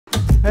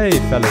Hey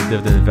fellow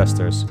dividend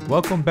investors,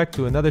 welcome back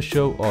to another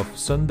show of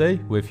Sunday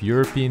with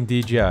European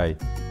DGI.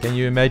 Can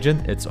you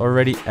imagine? It's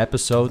already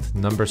episode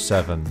number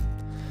 7.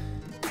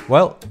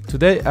 Well,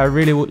 today I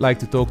really would like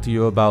to talk to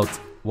you about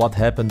what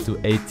happened to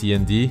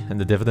AT&T and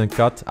the dividend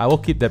cut. I will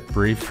keep that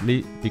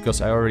briefly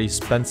because I already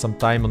spent some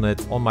time on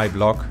it on my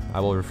blog. I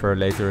will refer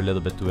later a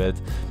little bit to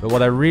it. But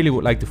what I really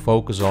would like to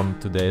focus on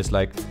today is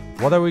like,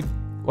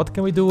 what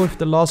can we do with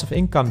the loss of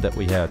income that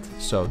we had?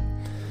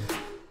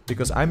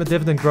 Because I'm a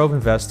dividend growth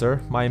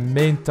investor, my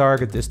main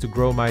target is to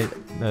grow my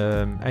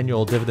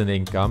annual dividend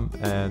income,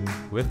 and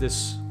with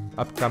this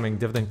upcoming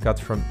dividend cut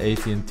from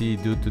AT&T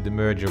due to the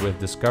merger with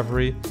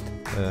Discovery,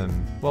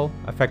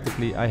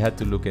 effectively I had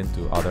to look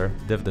into other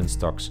dividend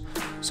stocks.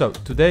 So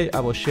today I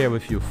will share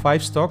with you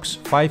 5 stocks,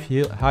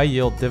 5 high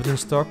yield dividend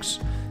stocks.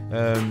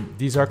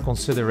 These are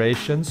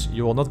considerations.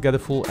 You will not get a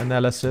full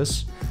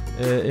analysis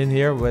in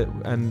here,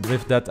 and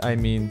with that I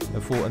mean a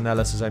full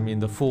analysis, I mean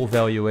the full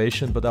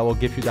valuation, but I will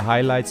give you the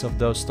highlights of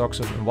those stocks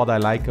and what I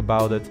like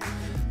about it.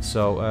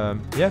 So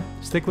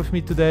stick with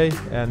me today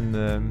and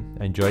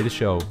enjoy the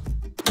show.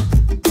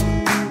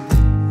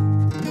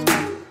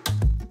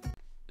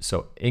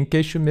 So in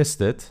case you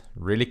missed it,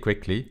 really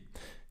quickly,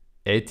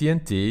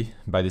 AT&T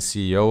by the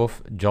CEO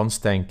of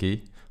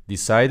Stankey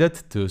decided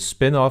to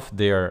spin off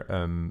their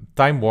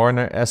Time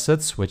Warner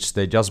assets, which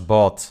they just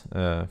bought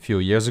a few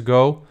years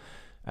ago,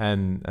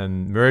 and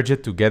merge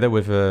it together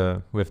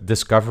with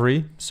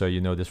Discovery, so you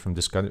know this from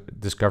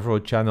Discovery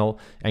channel,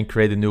 and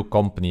create a new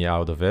company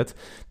out of it.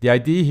 The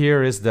idea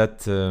here is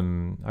that,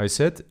 I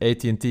said,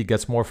 AT&T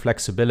gets more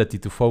flexibility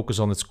to focus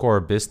on its core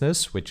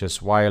business, which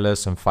is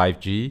wireless and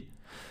 5G,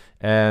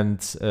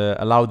 and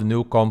allow the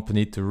new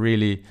company to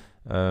really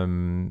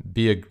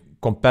be a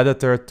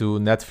competitor to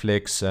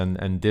Netflix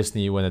and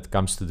Disney when it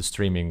comes to the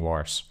streaming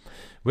wars.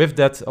 With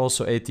that,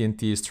 also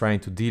AT&T is trying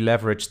to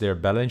deleverage their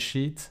balance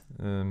sheet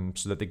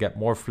so that they get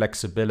more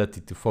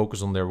flexibility to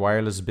focus on their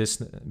wireless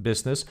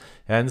business.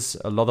 Hence,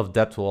 a lot of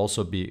debt will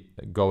also be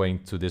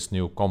going to this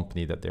new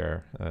company that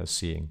they're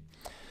seeing.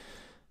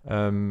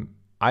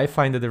 I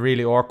find it a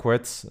really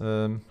awkward,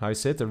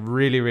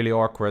 really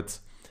awkward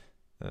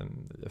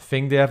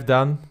thing they have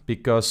done,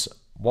 because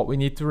what we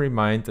need to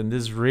remind, and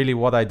this is really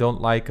what I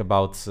don't like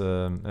about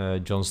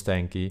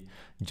Stankey,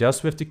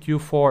 just with the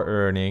Q4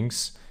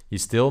 earnings, he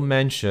still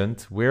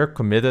mentioned we're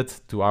committed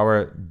to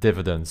our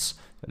dividends.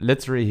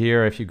 Literally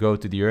here, if you go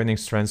to the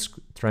earnings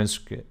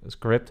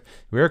transcript,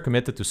 we're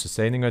committed to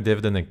sustaining our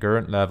dividend at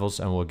current levels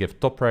and will give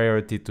top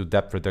priority to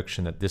debt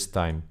reduction at this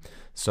time.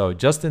 So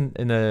just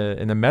in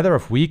a matter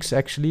of weeks,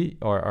 actually,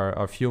 or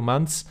a few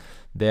months,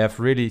 they have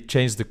really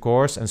changed the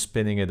course and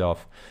spinning it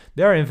off.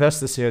 There are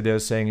investors here, they're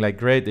saying like,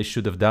 great, they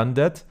should have done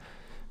that.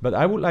 But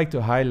I would like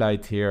to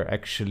highlight here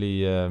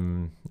actually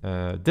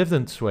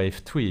Dividend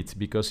Wave tweet,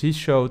 because he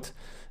showed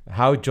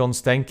how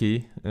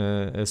Stankey,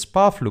 his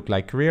path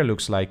career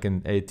looks like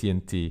in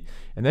AT&T.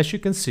 And as you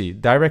can see,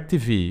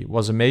 DirecTV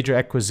was a major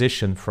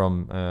acquisition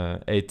from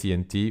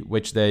AT&T,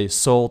 which they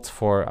sold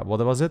for,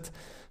 what was it?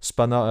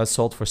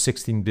 Sold for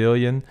 16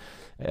 billion.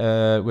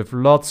 With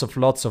lots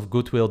of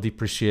goodwill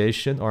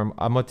depreciation or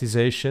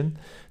amortization.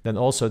 Then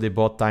also they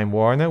bought Time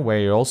Warner, where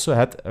he also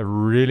had a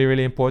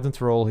really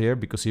important role here,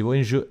 because he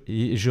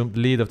assumed the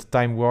lead of the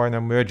Time Warner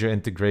merger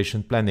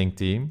integration planning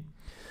team,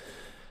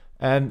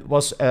 and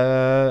was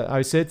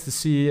the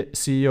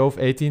CEO of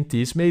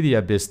AT&T's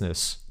media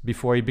business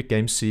before he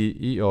became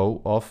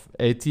CEO of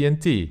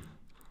AT&T.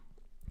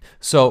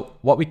 So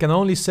what we can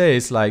only say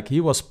is like he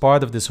was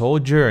part of this whole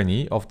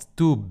journey of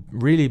 2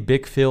 really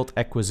big failed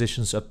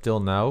acquisitions up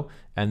till now,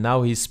 and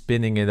now he's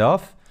spinning it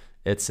off.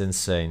 It's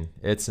insane.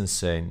 It's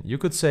insane. You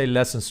could say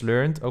lessons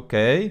learned.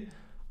 Okay,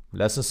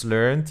 lessons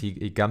learned.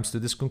 He comes to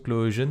this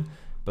conclusion,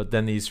 but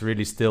then he's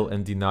really still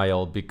in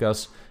denial,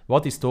 because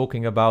what he's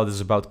talking about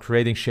is about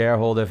creating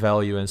shareholder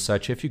value and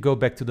such. If you go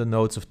back to the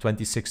notes of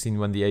 2016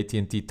 when the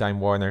AT&T Time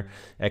Warner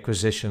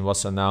acquisition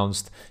was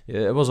announced,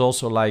 it was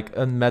also like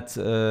unmet,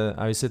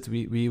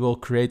 we will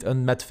create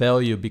unmet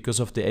value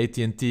because of the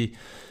AT&T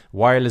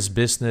wireless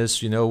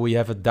business. You know, we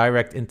have a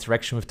direct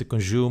interaction with the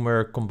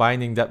consumer,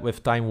 combining that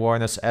with Time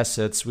Warner's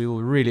assets, we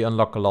will really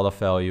unlock a lot of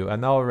value.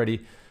 And now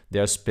already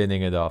they're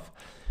spinning it off.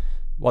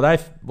 What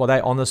I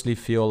honestly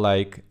feel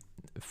like,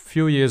 a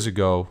few years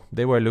ago,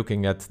 they were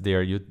looking at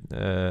their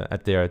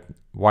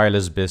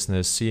wireless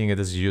business, seeing it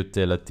as a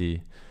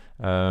utility.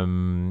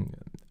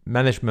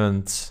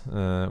 Management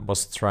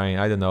was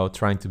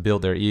trying to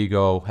build their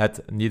ego,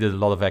 needed a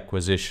lot of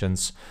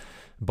acquisitions,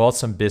 bought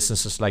some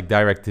businesses like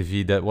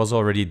DirecTV that was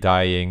already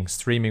dying,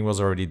 streaming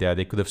was already there,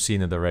 they could have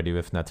seen it already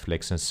with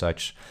Netflix and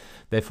such.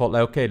 They thought,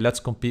 like, okay, let's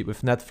compete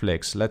with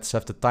Netflix, let's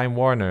have the Time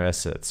Warner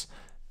assets.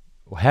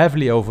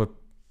 Heavily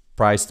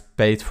overpriced,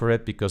 paid for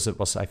it, because it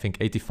was, I think,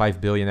 85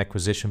 billion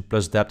acquisition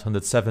plus debt,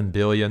 107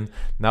 billion.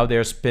 Now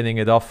they're spinning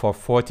it off for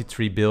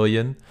 43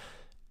 billion.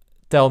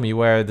 Tell me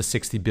where the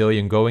 60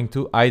 billion going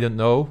to. I don't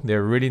know.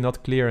 They're really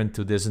not clear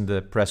into this in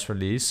the press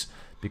release,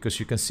 because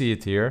you can see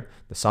it here.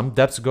 Some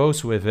debt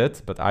goes with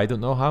it, but I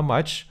don't know how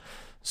much.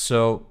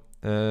 So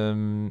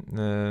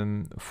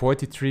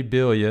 43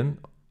 billion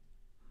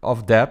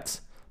of debt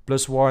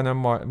plus Warner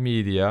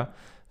Media.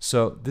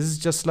 So this is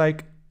just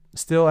like,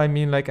 still, I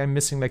mean, like I'm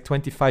missing like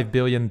 25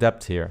 billion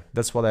debt here.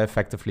 That's what I'm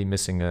effectively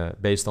missing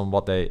based on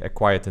what they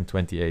acquired in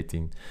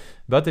 2018.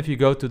 But if you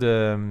go to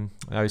the,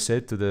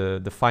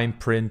 the fine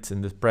print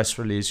in the press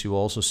release, you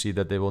also see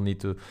that they will need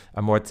to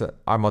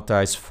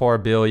amortize 4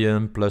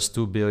 billion plus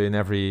 2 billion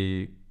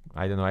every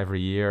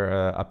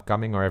year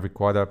upcoming, or every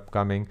quarter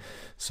upcoming.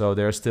 So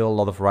there's still a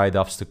lot of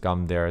write-offs to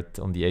come there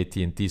on the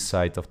AT&T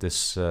side of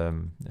this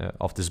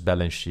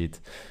balance sheet.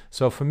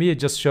 So for me, it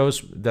just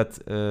shows that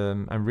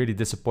I'm really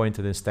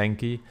disappointed in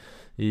Stankey.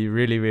 He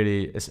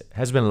really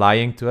has been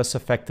lying to us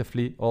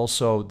effectively.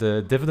 Also,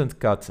 the dividend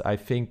cut, I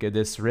think it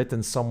is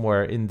written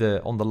somewhere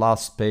on the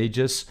last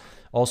pages,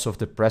 also of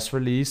the press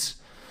release.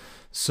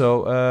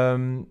 So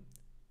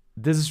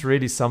this is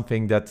really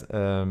something that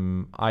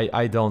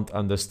I don't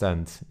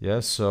understand. Yeah,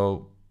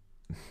 so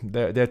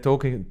they're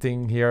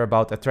talking here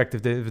about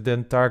attractive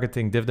dividend,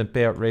 targeting dividend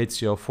payout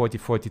ratio of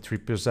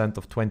 43%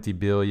 of 20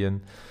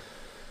 billion.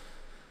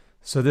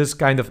 So this is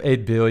kind of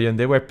 8 billion.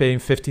 They were paying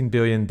 15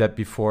 billion debt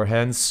before,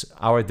 hence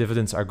our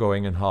dividends are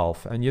going in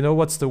half. And you know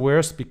what's the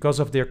worst? Because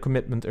of their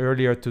commitment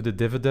earlier to the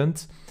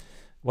dividend,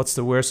 what's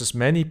the worst is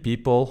many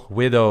people,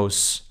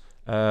 widows,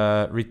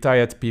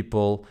 retired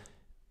people,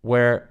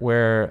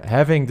 were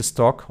having the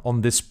stock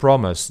on this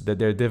promise that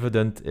their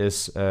dividend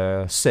is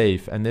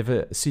safe. And if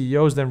a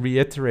CEO is then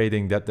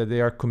reiterating that they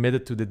are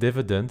committed to the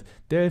dividend,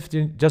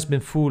 they've just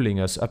been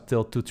fooling us up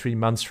till 2-3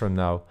 months from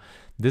now.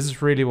 This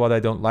is really what I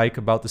don't like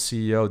about the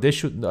CEO. They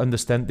should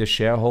understand their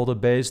shareholder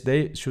base.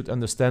 They should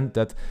understand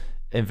that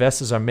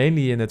investors are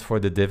mainly in it for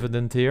the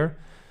dividend here.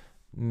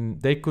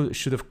 They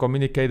should have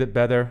communicated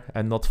better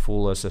and not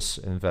fool us as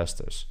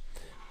investors.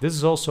 This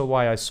is also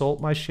why I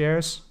sold my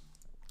shares.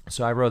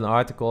 So I wrote an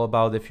article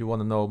about it. If you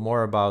want to know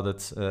more about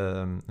it,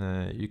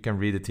 you can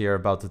read it here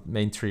about the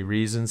main 3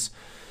 reasons.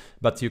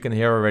 But you can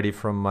hear already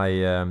from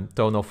my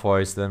tone of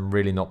voice that I'm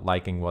really not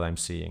liking what I'm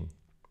seeing.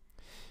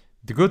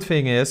 The good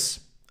thing is,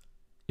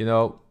 you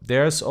know,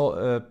 there's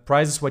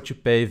price is what you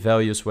pay,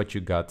 value is what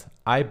you got.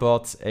 I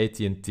bought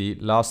AT&T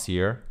last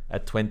year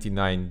at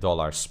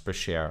 $29 per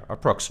share,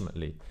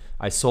 approximately.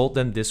 I sold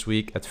them this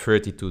week at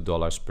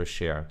 $32 per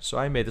share. So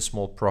I made a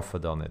small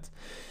profit on it.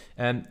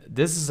 And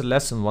this is a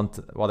lesson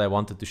what I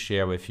wanted to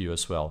share with you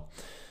as well.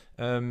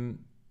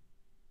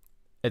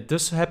 It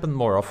does happen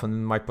more often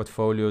in my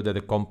portfolio that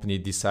a company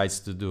decides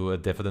to do a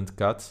dividend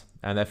cut.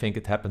 And I think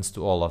it happens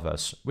to all of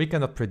us. We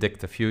cannot predict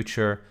the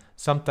future.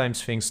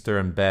 Sometimes things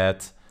turn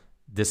bad.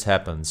 This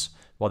happens.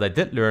 What I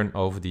did learn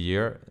over the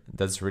year,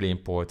 that's really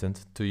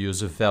important, to use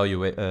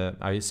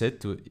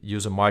to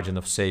use a margin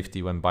of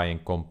safety when buying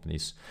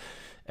companies.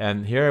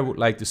 And here I would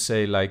like to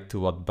say, like to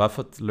what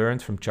Buffett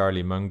learned from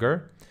Charlie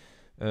Munger,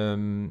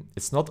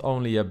 it's not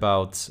only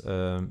about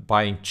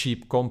buying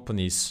cheap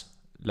companies,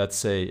 let's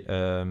say,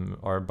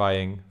 or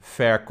buying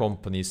fair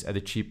companies at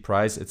a cheap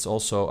price. It's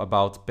also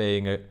about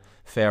paying a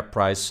fair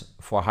price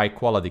for high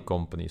quality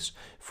companies.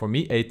 For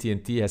me,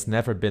 AT&T has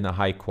never been a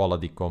high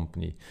quality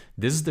company.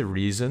 This is the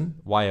reason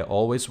why I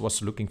always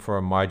was looking for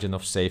a margin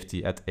of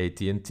safety at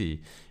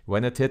AT&T.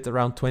 When it hit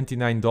around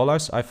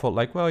 $29, I thought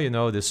like, well, you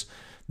know, this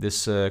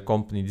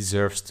company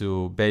deserves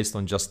to, based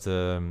on just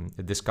a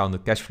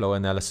discounted cash flow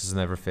analysis and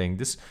everything,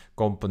 this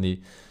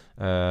company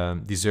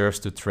deserves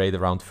to trade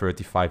around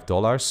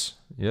 $35.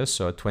 Yes,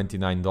 so at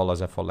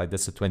 $29, I thought like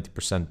that's a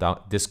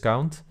 20%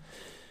 discount.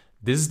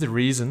 This is the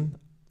reason,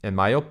 in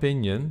my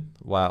opinion,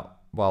 while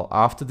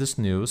after this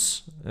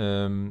news,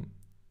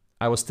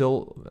 I was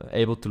still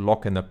able to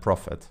lock in a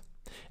profit.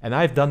 And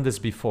I've done this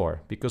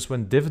before, because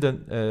when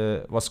dividend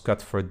was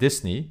cut for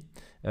Disney,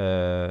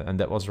 and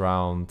that was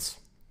around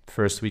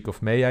first week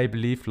of May, I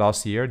believe,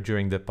 last year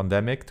during the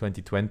pandemic,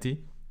 2020,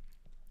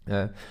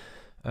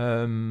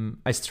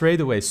 I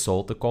straight away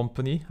sold the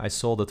company. I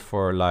sold it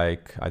for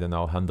like, I don't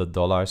know,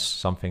 $100,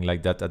 something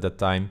like that at the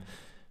time.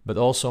 But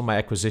also my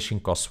acquisition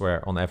costs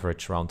were on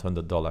average around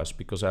 $100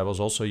 because I was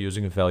also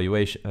using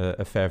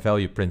a fair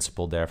value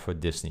principle there for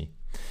Disney.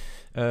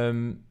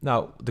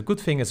 Now, the good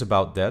thing is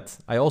about that,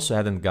 I also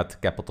hadn't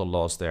got capital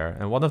loss there.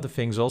 And one of the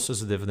things also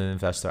as a dividend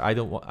investor, I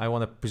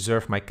want to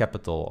preserve my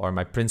capital or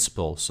my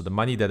principal. So the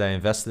money that I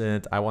invested in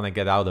it, I want to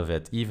get out of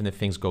it, even if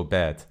things go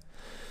bad.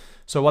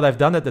 So what I've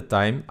done at the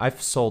time,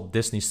 I've sold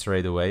Disney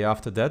straight away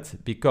after that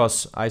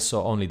because I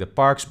saw only the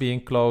parks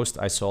being closed.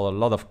 I saw a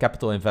lot of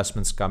capital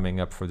investments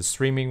coming up for the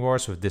streaming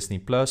wars with Disney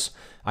Plus.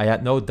 I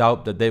had no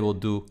doubt that they will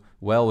do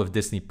well with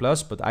Disney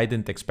Plus, but I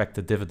didn't expect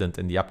a dividend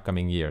in the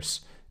upcoming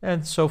years.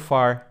 And so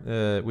far,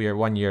 we are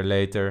 1 year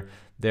later.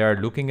 They are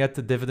looking at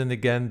the dividend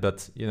again,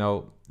 but you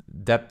know,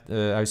 debt.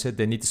 I said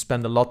they need to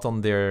spend a lot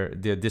on their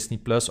Disney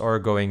Plus or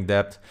going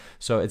debt.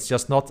 So it's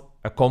just not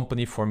a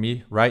company for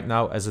me right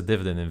now as a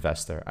dividend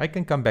investor. I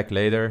can come back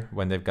later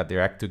when they've got their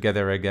act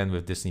together again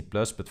with Disney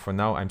Plus, but for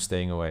now I'm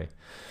staying away.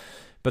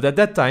 But at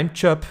that time,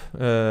 Chubb,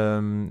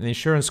 an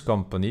insurance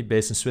company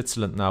based in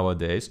Switzerland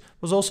nowadays,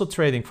 was also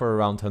trading for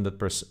around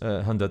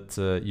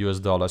 100 US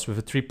dollars with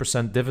a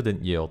 3%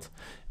 dividend yield.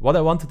 What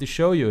I wanted to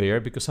show you here,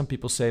 because some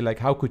people say, like,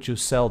 how could you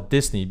sell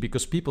Disney?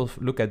 Because people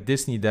look at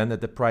Disney then at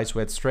the price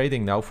where it's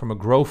trading now from a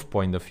growth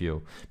point of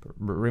view.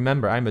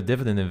 Remember, I'm a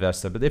dividend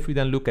investor, but if we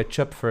then look at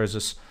Chubb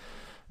versus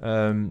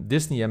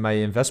Disney and my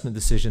investment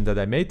decision that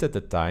I made at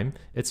the time,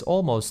 it's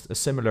almost a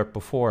similar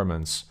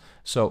performance.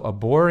 So a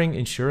boring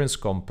insurance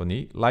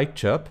company like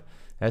Chubb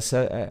has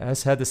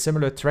had a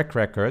similar track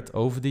record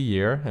over the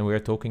year, and we're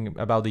talking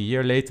about a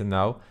year later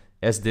now,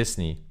 as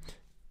Disney.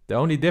 The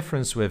only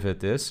difference with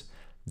it is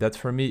that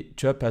for me,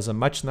 Chubb has a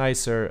much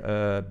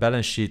nicer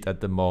balance sheet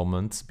at the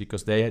moment,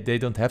 because they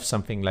don't have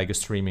something like a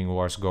streaming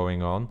wars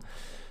going on.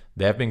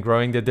 They have been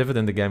growing their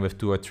dividend again with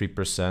 2 or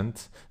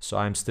 3%. So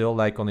I'm still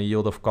like on a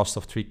yield of cost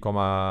of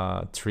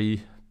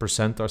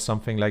 3.3% or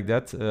something like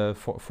that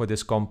for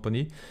this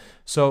company.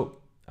 So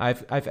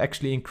I've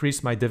actually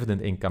increased my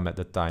dividend income at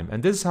the time.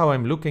 And this is how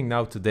I'm looking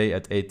now today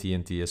at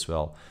AT&T as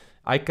well.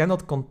 I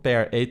cannot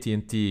compare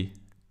AT&T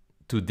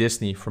to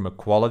Disney from a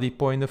quality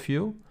point of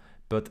view,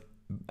 but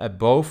at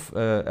both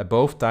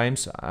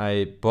times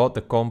I bought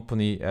the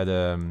company at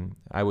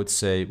I would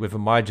say with a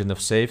margin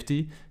of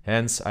safety.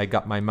 Hence, I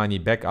got my money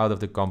back out of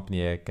the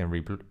company. I can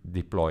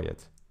redeploy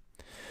it.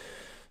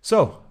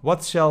 So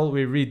what shall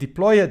we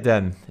redeploy it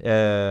then?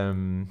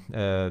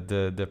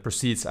 The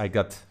proceeds I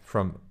got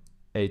from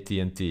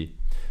AT&T.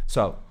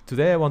 So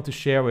today I want to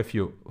share with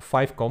you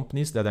 5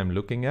 companies that I'm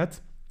looking at.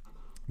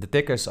 The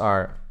tickers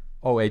are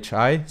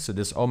OHI, so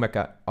this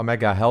Omega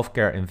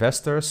Healthcare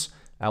Investors.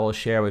 I will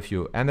share with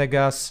you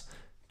Enegas,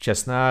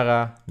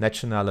 Chesnara,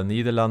 Nationale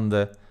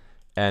Nederlanden,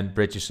 and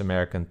British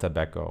American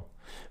Tobacco.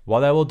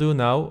 What I will do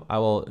now, I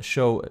will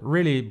show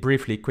really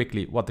briefly,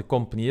 quickly what the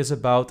company is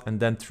about, and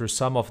then through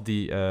some of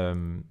the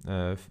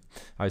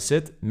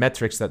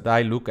metrics that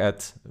I look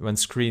at when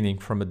screening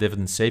from a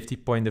dividend safety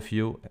point of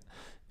view,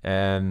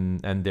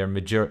 and their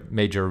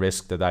major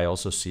risk that I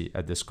also see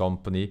at this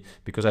company,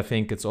 because I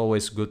think it's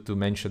always good to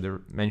mention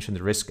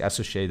the risk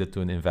associated to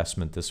an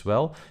investment as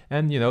well.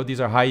 And these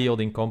are high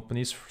yielding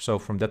companies, so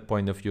from that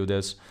point of view,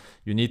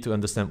 you need to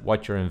understand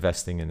what you're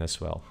investing in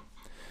as well.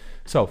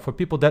 So for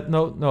people that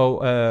know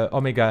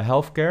Omega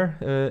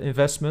Healthcare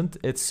investment,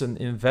 it's an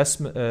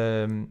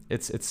investment.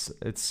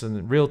 It's a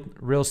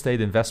real estate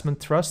investment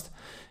trust,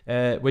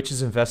 which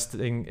is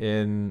investing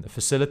in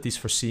facilities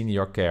for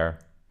senior care.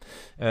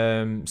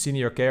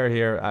 Senior care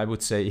here, I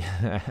would say,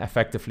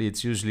 effectively,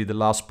 it's usually the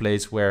last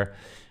place where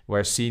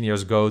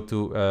seniors go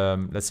to,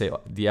 let's say,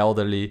 the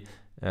elderly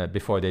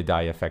before they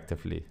die,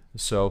 effectively.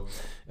 So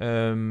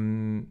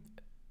Omega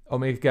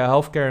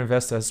Healthcare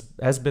Investors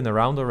has been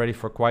around already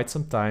for quite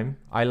some time.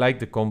 I like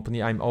the company.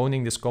 I'm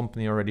owning this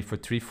company already for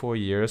 3-4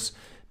 years.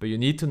 But you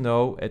need to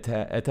know it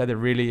had a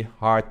really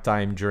hard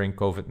time during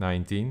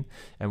COVID-19.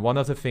 And one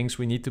of the things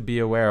we need to be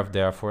aware of,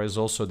 therefore, is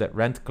also that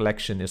rent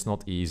collection is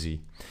not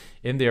easy.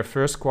 In their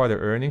first quarter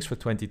earnings for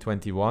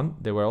 2021,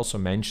 they were also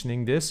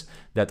mentioning this,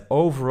 that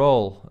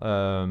overall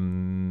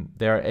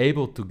they are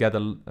able to get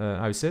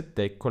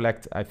they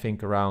collect, I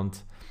think, around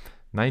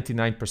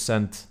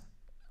 99%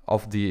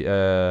 of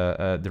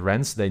the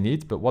rents they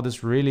need. But what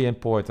is really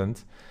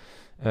important,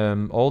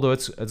 although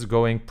it's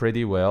going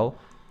pretty well,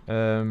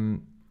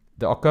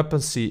 the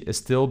occupancy is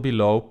still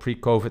below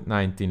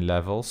pre-COVID-19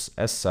 levels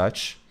as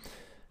such,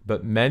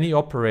 but many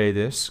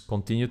operators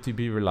continue to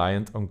be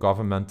reliant on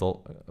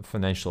governmental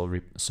financial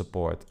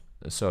support.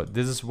 So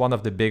this is one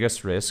of the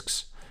biggest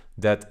risks,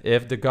 that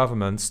if the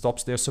government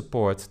stops their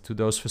support to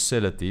those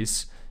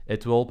facilities,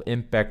 it will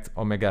impact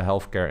Omega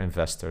Healthcare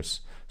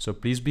Investors. So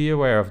please be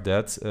aware of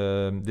that.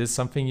 This is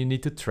something you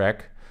need to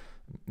track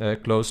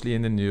closely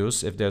in the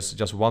news. If there's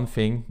just one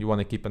thing you want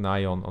to keep an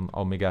eye on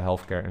Omega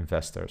Healthcare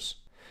Investors.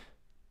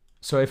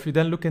 So if we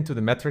then look into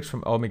the metrics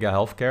from Omega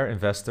Healthcare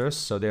Investors,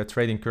 so they are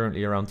trading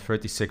currently around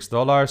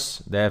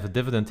 $36. They have a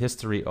dividend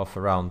history of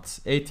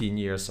around 18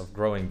 years of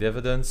growing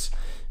dividends,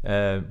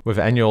 with an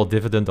annual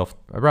dividend of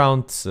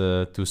around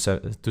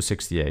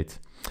 268.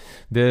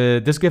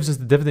 This gives us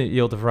the dividend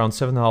yield of around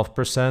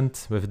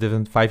 7.5% with a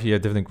 5-year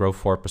dividend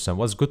growth 4%.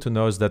 What's good to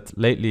know is that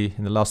lately,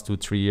 in the last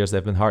 2-3 years,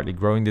 they've been hardly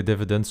growing the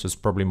dividends, so it's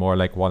probably more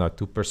like 1 or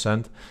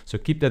 2%. So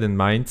keep that in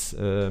mind.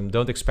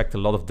 Don't expect a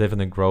lot of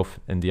dividend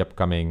growth in the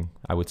upcoming,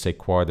 I would say,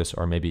 quarters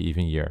or maybe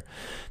even year.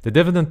 The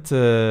dividend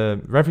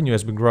revenue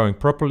has been growing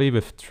properly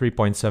with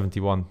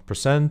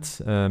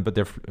 3.71%, but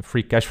their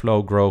free cash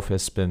flow growth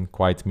has been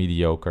quite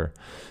mediocre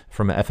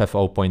from an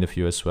FFO point of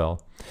view as well.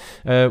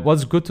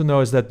 What's good to know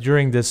is that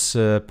during this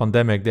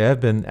pandemic, they have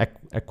been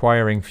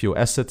acquiring few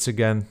assets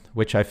again,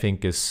 which I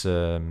think is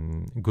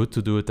good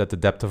to do it at the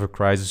depth of a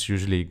crisis.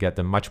 Usually get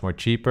them much more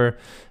cheaper.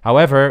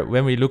 However,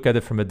 when we look at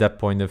it from a debt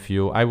point of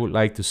view, I would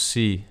like to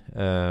see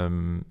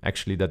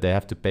actually that they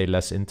have to pay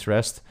less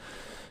interest,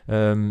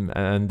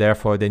 and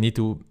therefore they need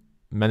to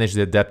manage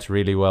their debt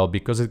really well,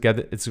 because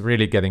it's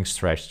really getting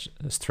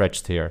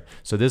stretched here.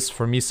 So this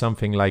for me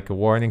something like a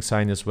warning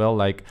sign as well.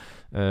 Like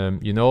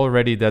you know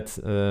already that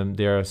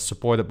they are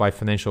supported by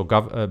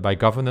by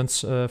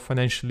governance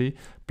financially.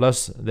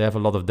 Plus they have a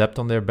lot of debt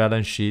on their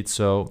balance sheet.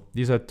 So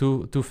these are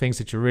two things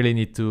that you really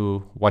need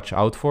to watch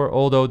out for.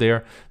 Although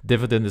their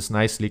dividend is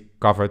nicely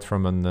covered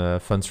from a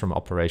funds from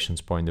operations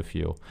point of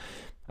view.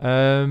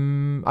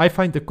 I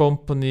find the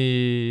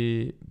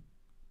company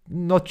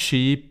not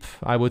cheap.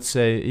 I would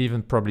say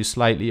even probably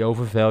slightly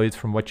overvalued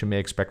from what you may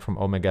expect from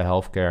Omega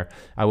Healthcare.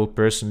 I would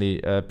personally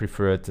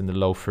prefer it in the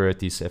low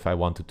 30s if I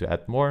wanted to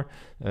add more.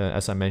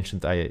 As I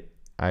mentioned,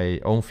 I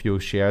own few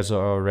shares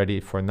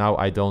already. For now,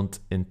 I don't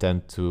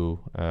intend to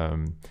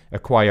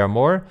acquire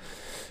more.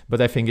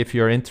 But I think if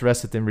you're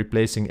interested in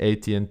replacing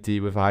AT&T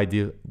with a high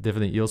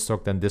dividend yield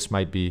stock, then this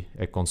might be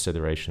a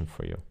consideration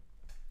for you.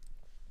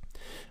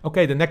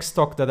 Okay, the next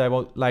stock that I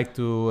would like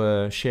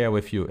to share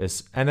with you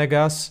is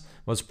Enagás.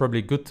 What's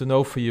probably good to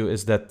know for you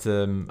is that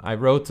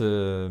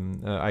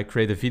I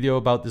created a video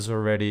about this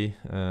already.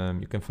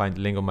 You can find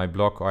the link on my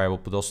blog, or I will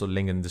put also a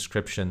link in the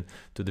description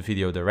to the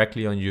video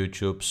directly on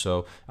YouTube.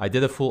 So I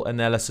did a full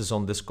analysis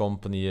on this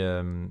company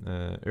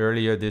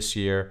earlier this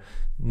year.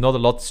 Not a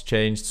lot's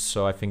changed,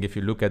 so I think if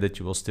you look at it,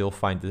 you will still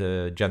find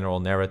the general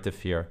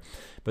narrative here.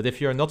 But if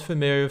you're not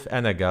familiar with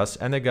Enagás,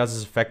 Enagás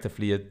is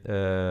effectively a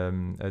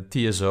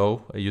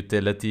TSO, a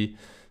utility.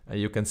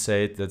 You can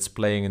say that's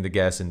playing in the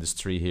gas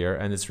industry here,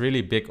 and it's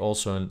really big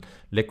also in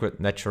liquid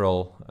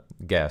natural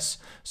gas.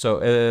 So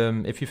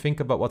if you think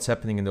about what's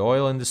happening in the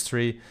oil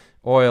industry,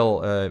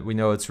 oil, we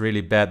know it's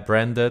really bad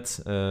branded.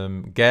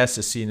 Gas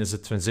is seen as a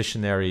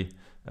transitionary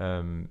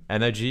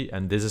energy,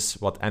 and this is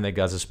what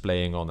Enagás is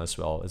playing on as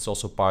well. It's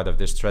also part of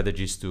their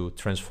strategies to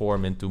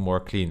transform into more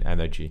clean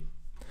energy.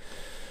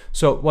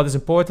 So what is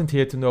important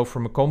here to know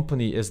from a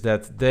company is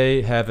that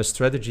they have a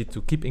strategy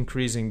to keep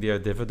increasing their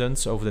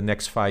dividends over the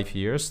next 5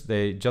 years.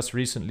 They just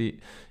recently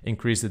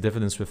increased the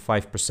dividends with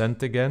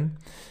 5% again.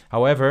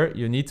 However,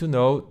 you need to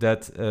know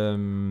that,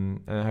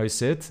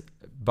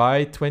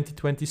 by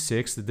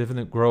 2026, the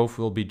dividend growth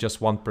will be just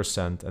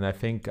 1%. And I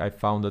think I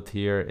found it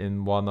here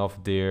in one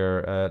of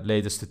their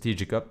latest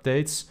strategic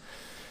updates.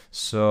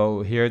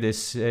 So here they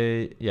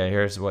say,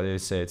 here's what they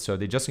said. So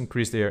they just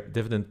increased their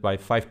dividend by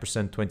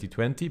 5%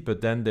 2020, but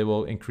then they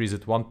will increase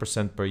it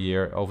 1% per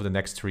year over the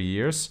next 3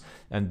 years,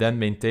 and then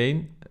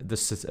maintain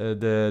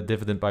the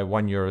dividend by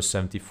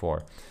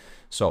 €1.74.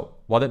 So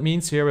what it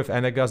means here with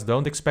Enagás,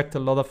 don't expect a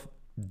lot of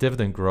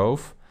dividend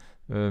growth.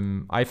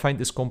 I find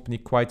this company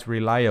quite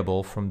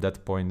reliable from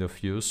that point of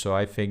view. So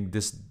I think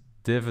this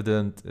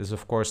dividend is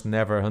of course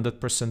never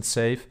 100%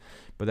 safe,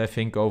 but I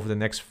think over the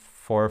next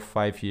 4 or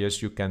 5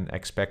 years you can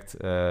expect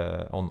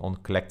on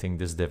collecting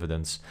these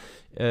dividends.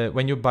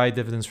 When you buy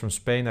dividends from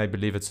Spain, I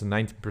believe it's a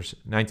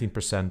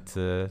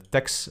 19%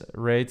 tax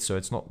rate, so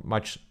it's not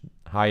much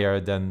higher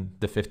than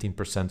the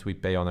 15% we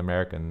pay on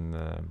American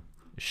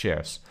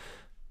shares.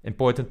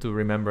 Important to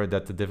remember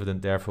that the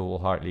dividend therefore will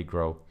hardly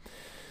grow.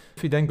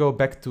 If we then go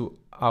back to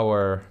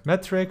our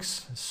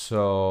metrics,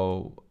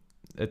 so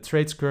it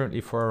trades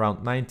currently for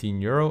around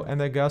 €19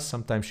 Enagás.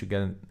 Sometimes you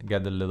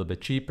get a little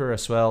bit cheaper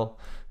as well,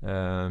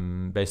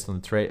 based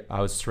on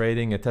how it's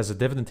trading. It has a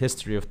dividend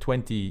history of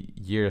 20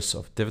 years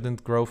of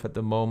dividend growth at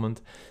the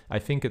moment. I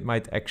think it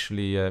might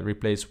actually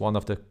replace one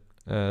of the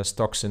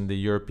stocks in the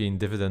European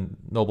Dividend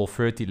Noble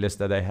 30 list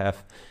that I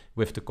have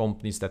with the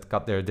companies that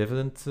cut their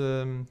dividend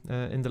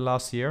in the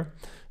last year.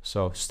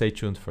 So stay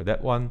tuned for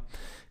that one.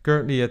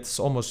 Currently, it's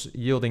almost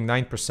yielding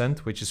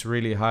 9%, which is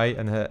really high,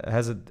 and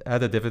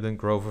had a dividend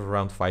growth of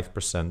around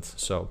 5%.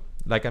 So,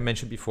 like I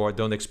mentioned before,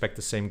 don't expect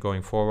the same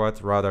going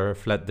forward, rather a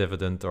flat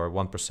dividend or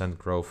 1%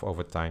 growth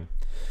over time.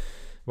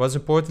 What's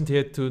important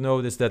here to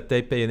note is that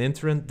they pay an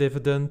interim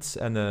dividend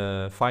and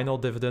a final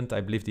dividend. I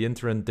believe the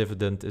interim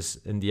dividend is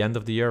in the end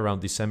of the year,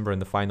 around December,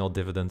 and the final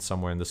dividend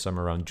somewhere in the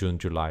summer, around June,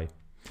 July.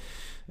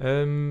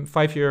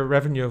 5-year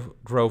revenue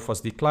growth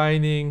was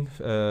declining.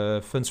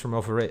 Funds from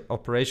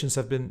operations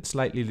have been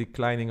slightly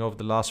declining over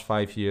the last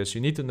 5 years.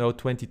 You need to know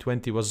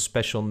 2020 was a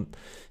special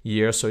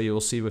year, so you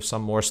will see with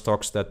some more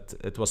stocks that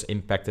it was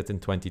impacted in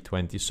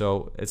 2020.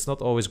 So it's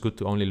not always good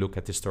to only look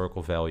at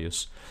historical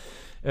values.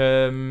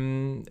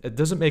 It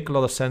doesn't make a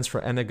lot of sense for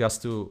Enagás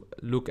to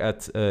look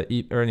at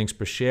earnings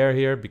per share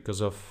here,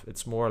 because of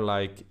it's more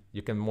like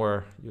you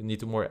need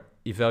to more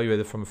evaluate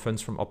it from a funds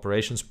from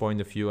operations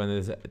point of view,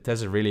 and it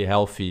has a really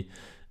healthy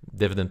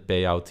dividend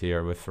payout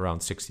here with around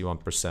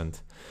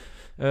 61%.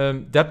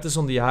 Debt is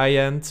on the high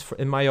end,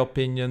 in my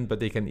opinion, but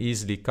they can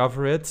easily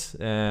cover it,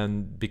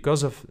 and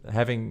because of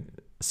having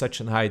such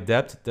a high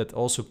debt, that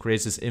also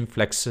creates this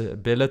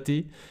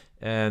inflexibility.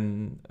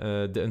 And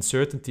the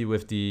uncertainty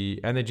with the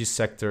energy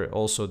sector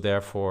also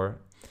therefore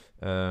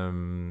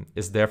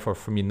is therefore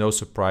for me no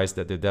surprise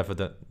that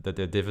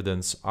their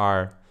dividends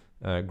are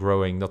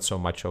growing not so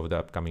much over the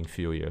upcoming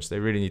few years. They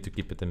really need to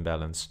keep it in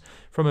balance.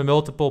 From a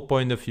multiple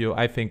point of view,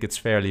 I think it's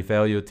fairly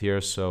valued here.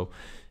 So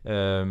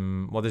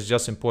what is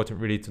just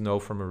important really to know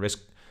from a risk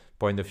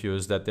point of view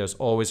is that there's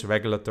always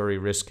regulatory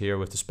risk here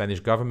with the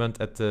Spanish government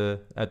at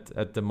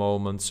the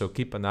moment. So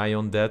keep an eye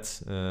on that.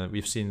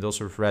 We've seen it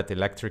also with Red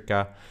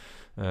Electrica,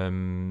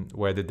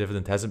 where the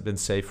dividend hasn't been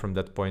safe from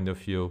that point of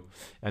view.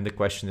 And the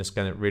question is,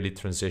 can it really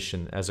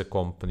transition as a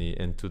company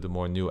into the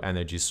more new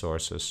energy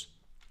sources?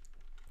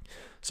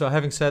 So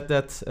having said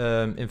that,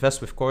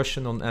 invest with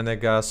caution on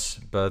Enagás,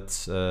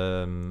 but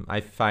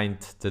I find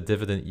the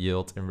dividend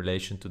yield in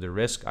relation to the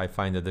risk, I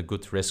find it a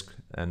good risk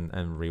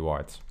and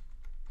reward.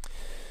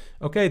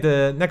 Okay,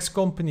 the next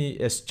company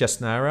is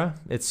Chesnara.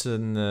 It's a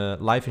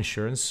life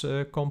insurance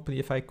company,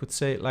 if I could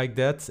say it like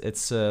that.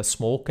 It's a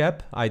small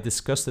cap. I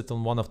discussed it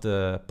on one of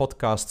the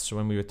podcasts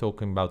when we were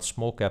talking about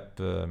small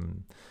cap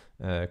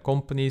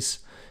companies.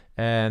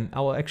 And I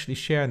will actually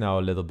share now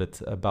a little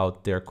bit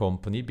about their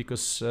company,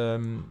 because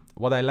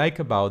what I like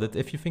about it,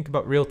 if you think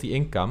about realty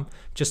income,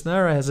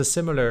 Chesnara has a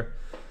similar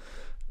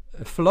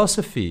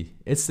philosophy.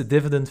 It's the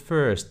dividend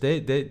first. They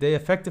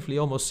effectively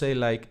almost say,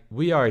 like,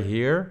 we are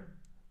here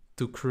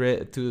to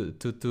create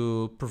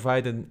to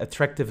provide an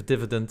attractive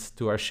dividend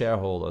to our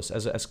shareholders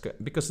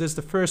because this is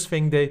the first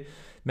thing they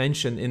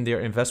mention in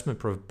their investment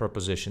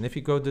proposition. If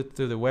you go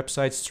to the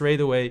website straight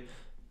away,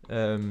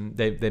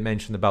 they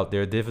mention about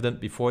their dividend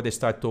before they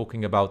start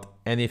talking about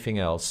anything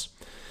else,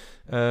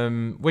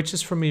 which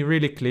is for me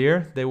really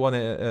clear. They want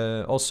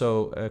to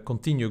also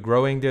continue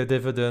growing their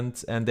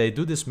dividend, and they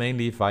do this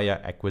mainly via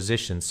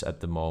acquisitions at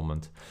the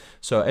moment.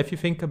 So if you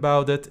think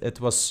about it, it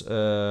was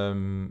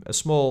a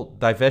small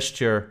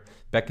divestiture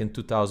back in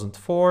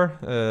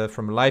 2004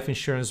 from a life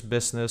insurance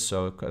business,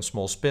 so a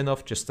small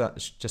spin-off.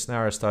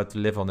 Chesnara started to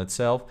live on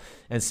itself,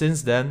 and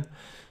since then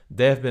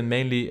they have been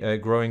mainly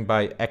growing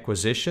by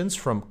acquisitions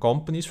from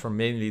companies, from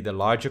mainly the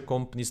larger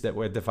companies that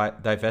were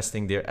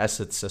divesting their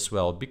assets as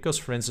well, because,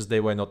 for instance, they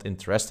were not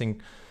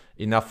interesting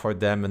enough for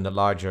them in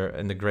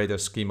the greater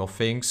scheme of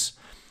things.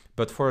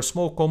 But for a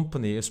small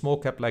company, a small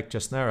cap like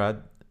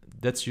Chesnara,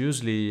 that's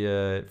usually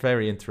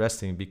very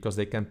interesting, because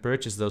they can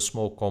purchase those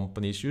small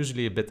companies,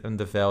 usually a bit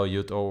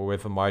undervalued or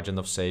with a margin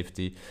of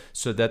safety,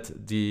 so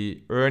that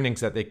the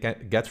earnings that they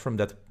can get from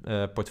that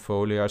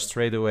portfolio are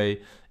straight away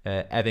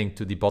adding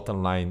to the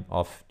bottom line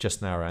of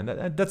Chesnara.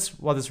 And that's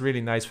what is really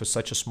nice for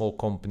such a small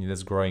company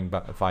that's growing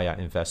via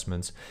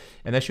investments.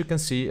 And as you can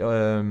see,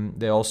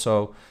 they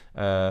also,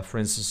 for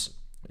instance,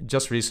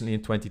 just recently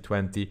in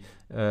 2020,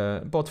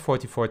 bought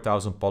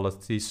 44,000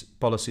 policies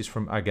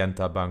from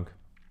Argenta Bank.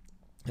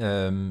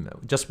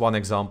 Just one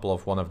example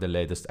of one of the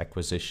latest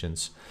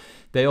acquisitions.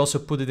 They also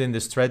put it in the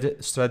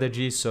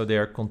strategy, so they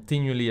are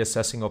continually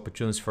assessing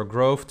opportunities for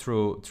growth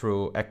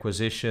through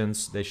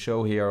acquisitions. They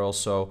show here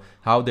also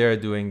how they're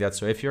doing that.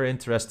 So if you're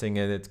interested in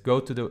it, go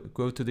to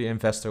the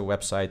investor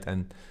website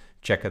and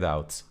check it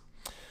out.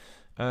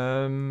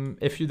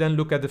 If you then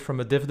look at it from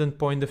a dividend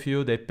point of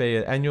view, they pay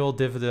an annual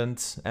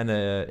dividend and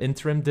an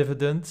interim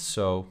dividend.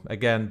 So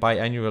again,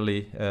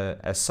 biannually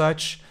as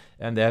such.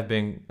 And they have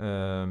been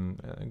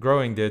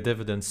growing their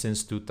dividends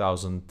since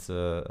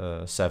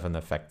 2007,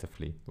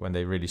 effectively, when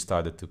they really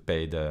started to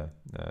pay the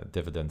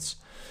dividends.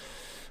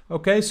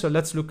 Okay, so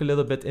let's look a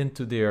little bit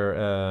into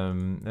their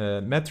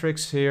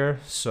metrics here.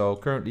 So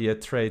currently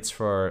it trades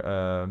for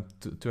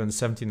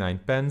 279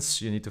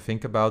 pence. You need to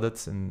think about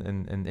it.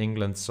 In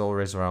England, it's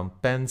always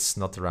around pence,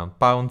 not around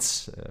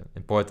pounds.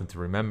 Important to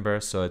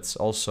remember. So it's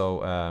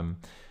also,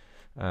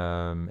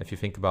 if you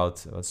think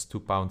about, it's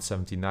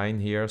 £2.79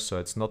 here. So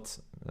it's not...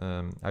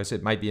 I would say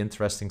it might be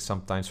interesting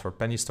sometimes for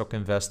penny stock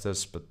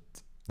investors, but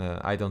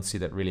I don't see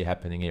that really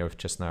happening here with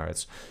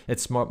Chesnara.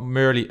 It's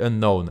merely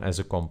unknown as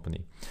a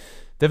company.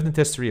 Dividend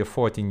history of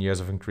 14 years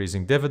of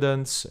increasing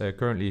dividends,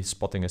 currently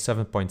spotting a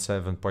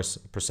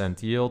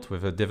 7.7% yield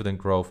with a dividend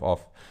growth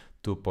of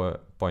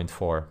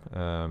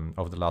 2.4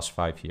 over the last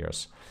 5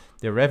 years.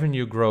 Their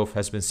revenue growth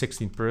has been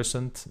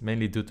 16%,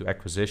 mainly due to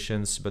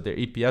acquisitions, but their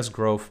EPS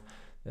growth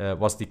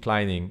was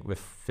declining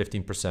with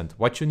 15%.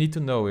 What you need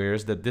to know here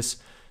is that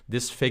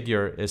this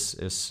figure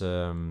is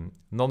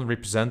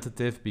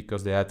non-representative,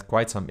 because they had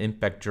quite some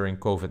impact during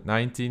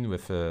COVID-19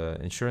 with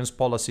insurance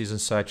policies and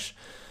such.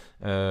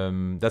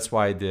 That's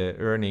why the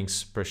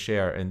earnings per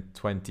share in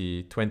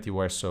 2020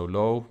 were so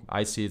low.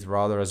 I see it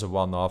rather as a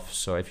one-off.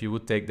 So if you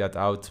would take that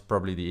out,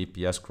 probably the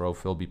EPS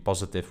growth will be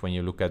positive when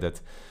you look at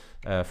it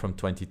from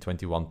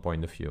 2021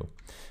 point of view.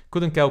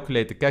 Couldn't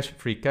calculate the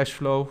free cash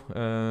flow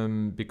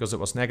because it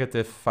was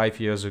negative 5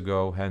 years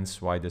ago,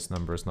 hence why this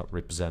number is not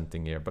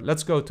representing here. But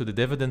let's go to the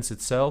dividends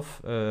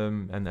itself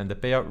and the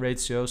payout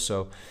ratio.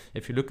 So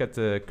if you look at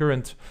the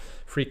current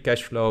free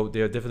cash flow,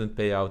 their dividend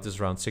payout is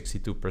around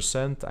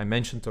 62%. I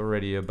mentioned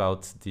already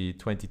about the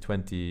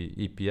 2020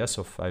 EPS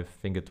of, I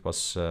think it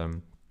was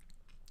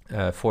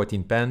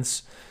 14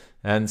 pence.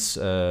 Hence,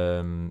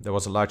 there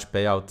was a large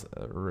payout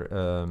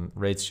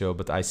ratio,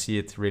 but I see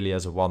it really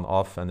as a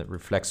one-off, and it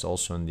reflects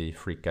also in the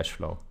free cash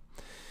flow.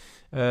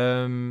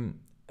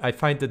 I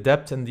find the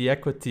debt and the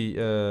equity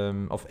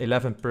of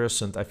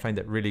 11%, I find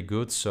that really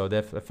good. So they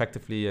have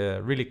effectively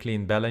a really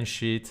clean balance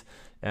sheet,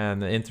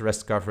 and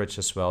interest coverage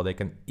as well. They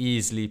can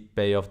easily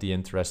pay off the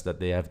interest that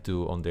they have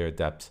due on their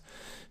debt.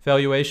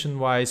 Valuation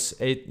wise,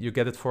 you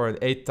get it for an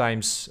 8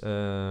 times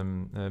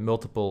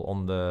multiple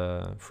on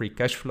the free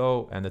cash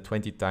flow and a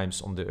 20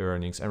 times on the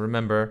earnings. And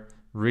remember,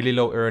 really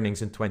low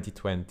earnings in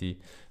 2020.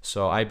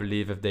 So I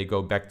believe if they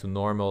go back to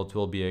normal, it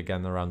will be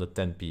again around the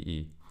 10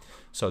 PE.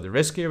 So the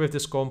risk here with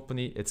this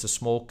company, it's a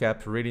small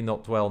cap, really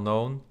not well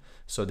known.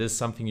 So this is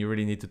something you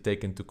really need to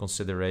take into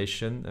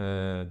consideration.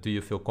 Do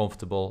you feel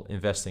comfortable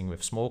investing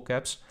with small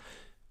caps?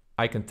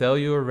 I can tell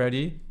you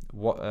already,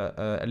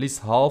 at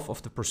least half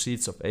of the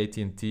proceeds of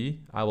AT&T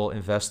I will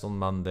invest on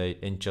Monday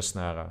in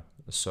Chesnara.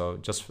 So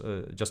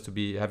just to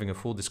be having a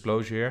full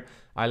disclosure here,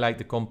 I like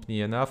the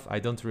company enough. I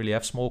don't really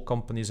have small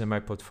companies in my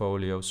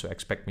portfolio, so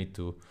expect me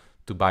to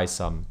buy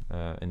some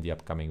in the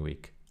upcoming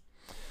week.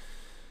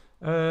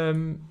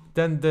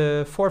 Then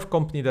the fourth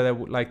company that I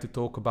would like to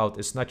talk about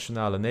is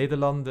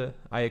Nationale-Nederlanden.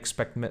 I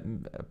expect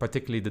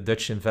particularly the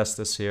Dutch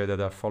investors here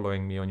that are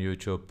following me on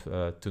YouTube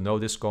to know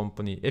this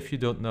company. If you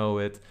don't know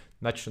it,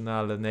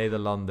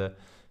 Nationale-Nederlanden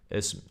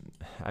is,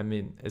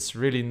 it's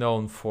really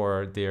known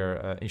for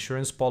their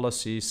insurance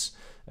policies.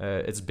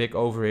 It's big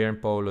over here in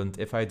Poland.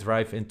 If I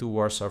drive into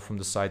Warsaw from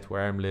the site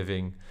where I'm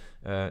living,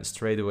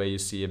 straight away you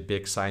see a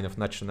big sign of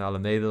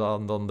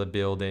Nationale-Nederlanden on the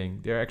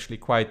building. They're actually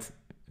quite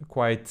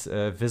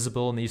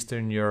visible in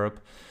Eastern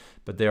Europe,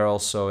 but they're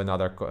also in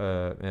other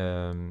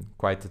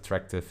quite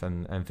attractive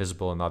and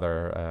visible in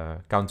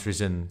other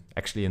countries in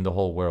the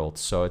whole world.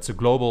 So it's a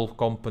global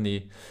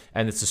company,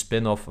 and it's a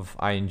spin-off of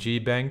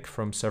ING Bank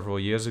from several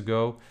years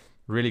ago.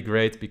 Really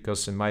great,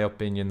 because in my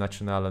opinion,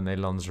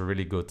 Nationale-Nederlanden is a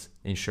really good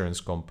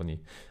insurance company.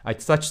 I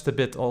touched a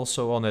bit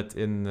also on it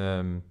in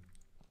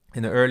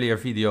an earlier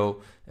video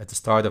at the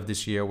start of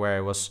this year, where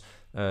I was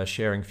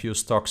sharing few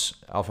stocks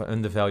of an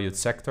undervalued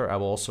sector. I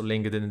will also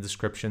link it in the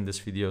description of this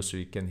video so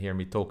you can hear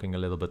me talking a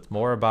little bit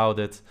more about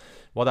it.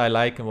 What I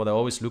like and what I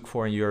always look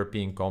for in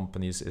European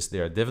companies is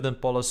their dividend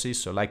policy.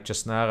 So like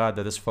Chesnara,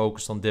 that is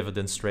focused on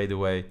dividends straight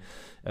away.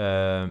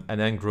 And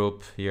then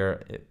Group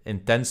here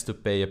intends to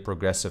pay a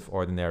progressive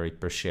ordinary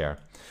per share.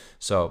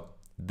 So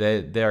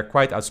they are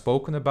quite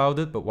outspoken about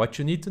it, but what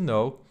you need to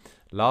know,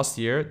 last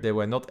year they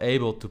were not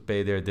able to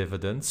pay their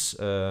dividends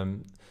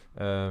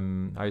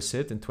I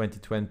said in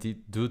 2020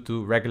 due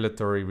to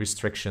regulatory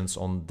restrictions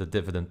on the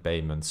dividend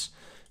payments.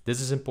 This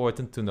is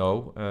important to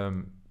know.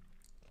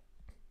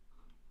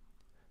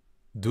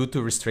 Due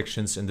to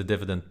restrictions in the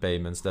dividend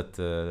payments that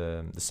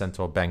the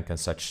central bank and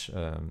such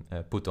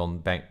put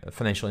on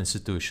financial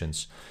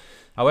institutions.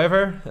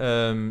 However,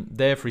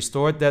 they have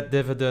restored that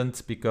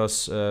dividend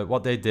because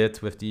what they did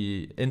with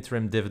the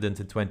interim dividend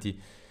in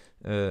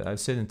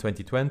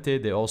 2020,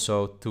 they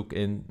also took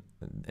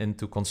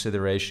into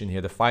consideration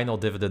here the final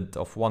dividend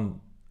of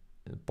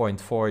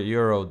 1.4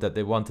 euro that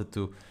they wanted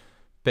to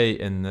pay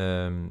in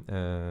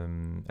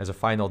as a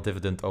final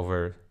dividend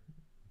over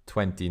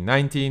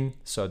 2019.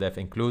 So they've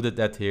included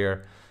that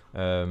here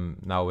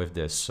now with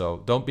this.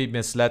 So don't be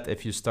misled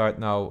if you start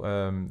now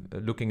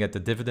looking at the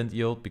dividend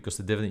yield, because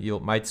the dividend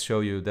yield might show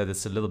you that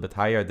it's a little bit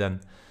higher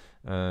than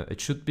it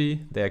should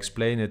be. They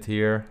explain it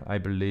here, I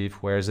believe.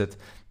 Where is it?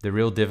 The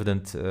real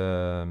dividend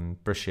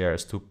per share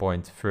is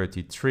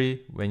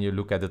 2.33 when you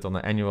look at it on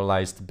an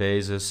annualized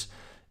basis,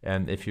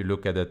 and if you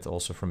look at it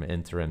also from an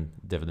interim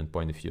dividend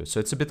point of view. So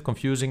it's a bit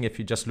confusing if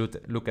you just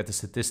look at the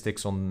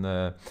statistics on,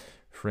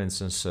 for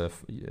instance,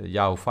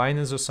 Yahoo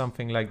Finance or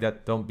something like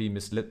that. Don't be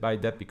misled by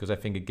that, because I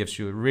think it gives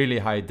you a really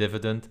high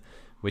dividend,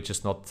 which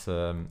is not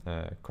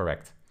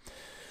correct.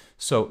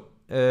 So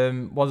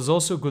what is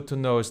also good to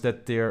know is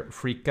that their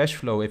free cash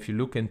flow, if you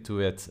look into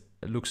it,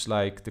 looks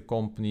like the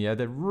company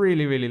had a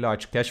really, really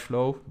large cash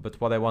flow.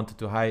 But what I wanted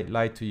to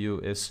highlight to you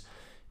is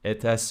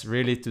it has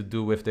really to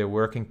do with their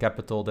working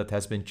capital that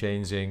has been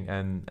changing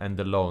and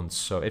the loans.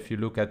 So if you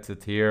look at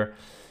it here,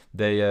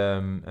 they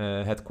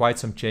had quite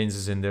some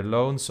changes in their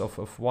loans of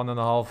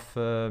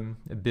 1.5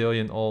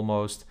 billion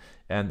almost,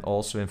 and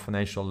also in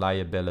financial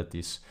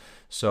liabilities.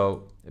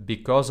 So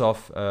because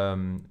of,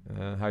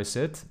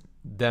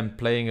 them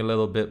playing a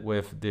little bit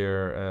with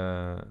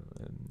their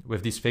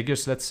with these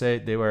figures, let's say,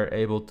 they were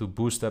able to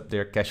boost up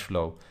their cash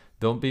flow.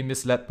 Don't be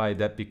misled by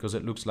that, because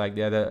it looks like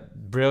they had a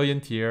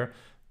brilliant year.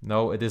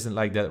 No, it isn't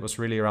like that. It was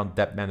really around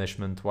debt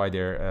management why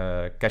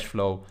their cash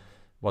flow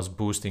was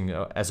boosting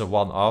as a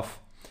one-off.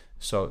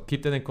 So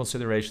keep that in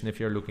consideration if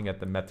you're looking at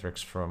the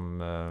metrics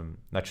from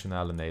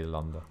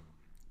Nationale-Nederlanden.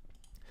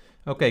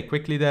 Okay,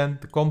 quickly then,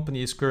 the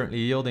company is currently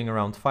yielding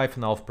around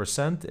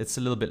 5.5%. It's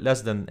a little bit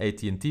less than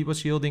AT&T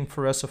was yielding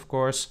for us, of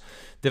course.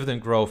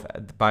 Dividend growth,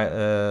 by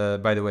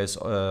the way, is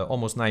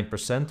almost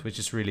 9%, which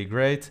is really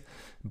great.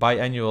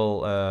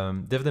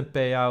 Biannual dividend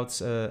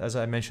payouts, as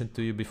I mentioned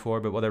to you before,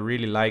 but what I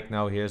really like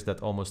now here is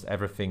that almost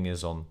everything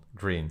is on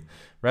green.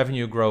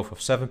 Revenue growth of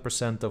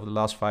 7% over the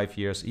last 5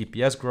 years,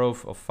 EPS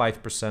growth of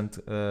 5%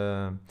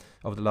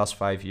 over the last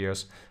 5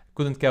 years.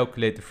 Couldn't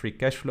calculate the free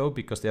cash flow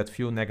because they had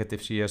few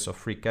negative years of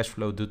free cash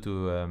flow due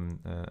to,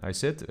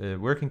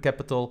 working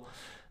capital,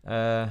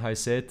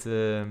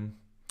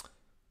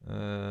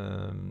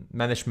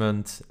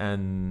 management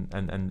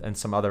and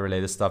some other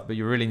related stuff, but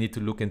you really need to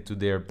look into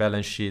their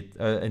balance sheet,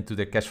 into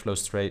their cash flow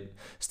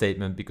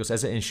statement, because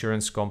as an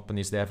insurance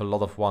companies, they have a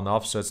lot of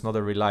one-offs, so it's not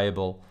a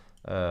reliable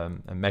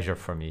measure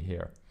for me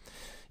here.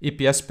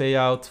 EPS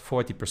payout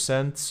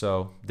 40%,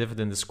 so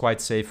dividend is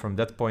quite safe from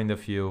that point of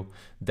view.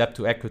 Debt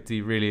to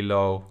equity really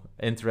low,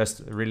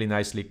 interest really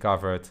nicely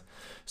covered.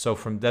 So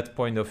from that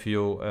point of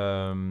view,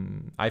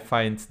 I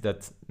find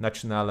that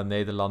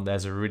Nationale-Nederlanden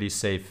has a really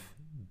safe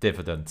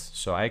dividend.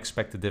 So I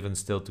expect the dividend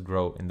still to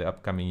grow in the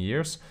upcoming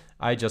years.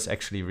 I just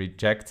actually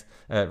regret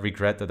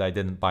that I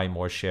didn't buy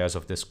more shares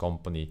of this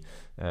company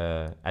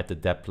at the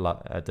depth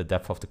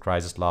of the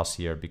crisis last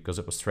year, because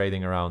it was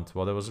trading around,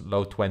 well, it was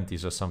low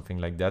 20s or something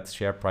like that.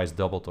 Share price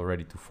doubled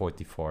already to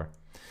 44.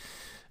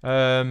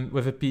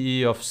 With a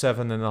PE of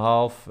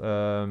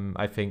 7.5,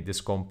 I think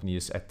this company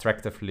is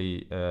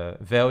attractively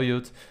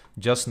valued.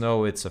 Just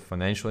know it's a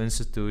financial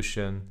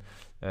institution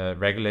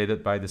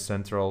regulated by the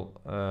central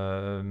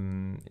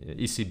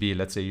ECB,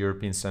 let's say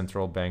European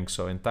Central Bank.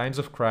 So in times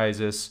of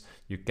crisis,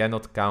 you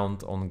cannot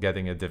count on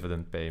getting a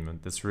dividend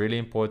payment. That's really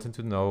important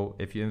to know.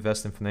 If you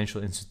invest in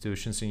financial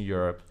institutions in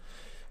Europe,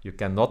 you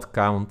cannot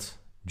count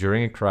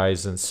during a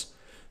crisis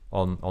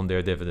on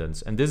their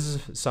dividends. And this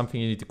is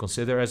something you need to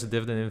consider as a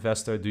dividend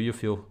investor. Do you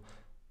feel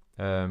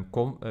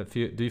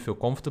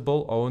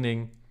comfortable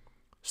owning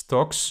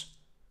stocks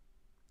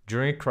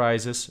during a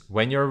crisis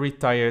when you're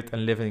retired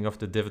and living off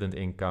the dividend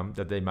income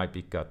that they might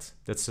be cut?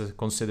 That's a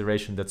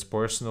consideration that's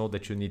personal,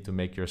 that you need to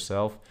make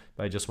yourself,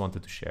 but I just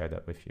wanted to share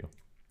that with you.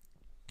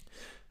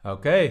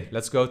 Okay,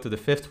 let's go to the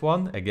fifth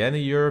one. Again, a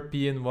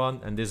European one,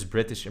 and this is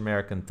British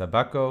American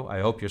Tobacco. I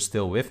hope you're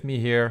still with me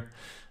here.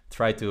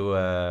 Try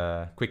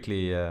to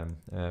quickly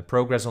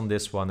progress on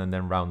this one and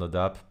then round it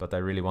up, but I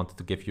really wanted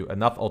to give you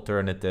enough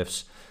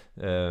alternatives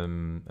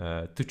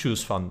to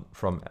choose from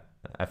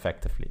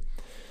effectively.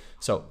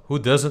 So who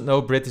doesn't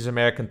know British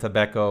American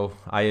Tobacco?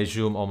 I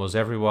assume almost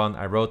everyone.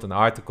 I wrote an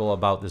article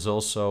about this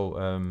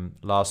also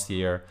last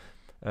year.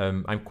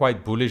 I'm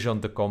quite bullish on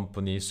the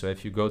company, so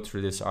if you go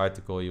through this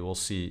article, you will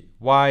see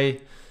why.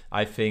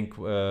 I think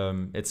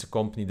it's a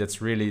company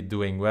that's really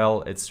doing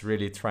well. It's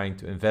really trying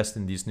to invest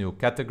in these new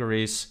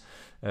categories.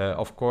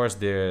 Of course,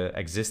 their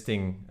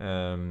existing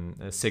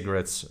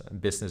cigarettes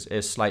business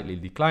is slightly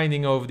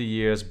declining over the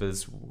years, but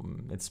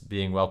it's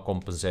being well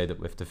compensated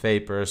with the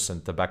vapors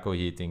and tobacco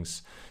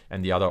heatings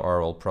and the other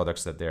oral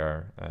products that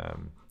they're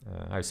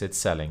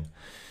selling.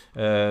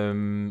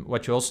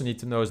 What you also need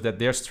to know is that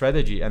their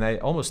strategy, and I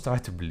almost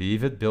start to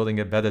believe it, building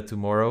a better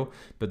tomorrow,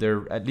 but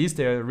they're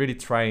really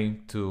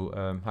trying to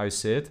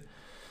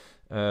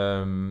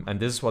and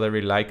this is what I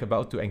really like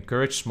about, to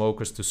encourage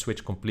smokers to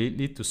switch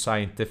completely to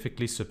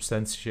scientifically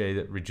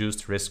substantiated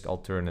reduced risk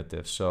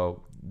alternatives.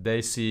 So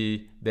they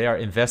are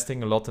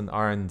investing a lot in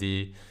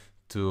R&D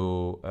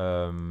to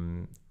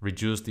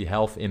reduce the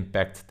health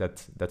impact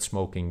that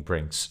smoking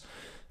brings.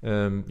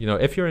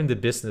 If you're in the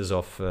business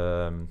of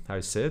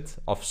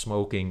of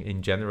smoking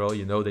in general,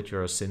 you know that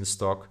you're a sin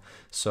stock.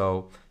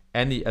 So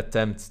any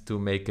attempt to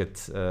make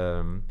it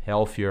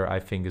healthier, I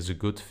think, is a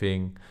good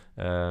thing.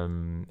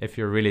 If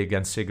you're really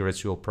against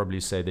cigarettes, you'll probably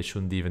say they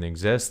shouldn't even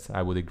exist.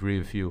 I would agree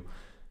with you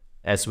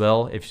as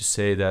well if you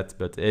say that.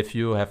 But if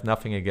you have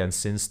nothing against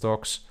sin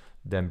stocks,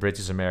 then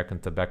British American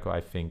Tobacco,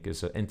 I think,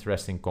 is an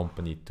interesting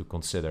company to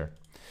consider.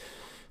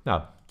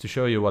 Now, to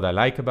show you what I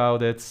like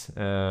about it,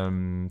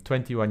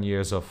 21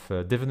 years of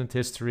dividend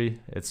history.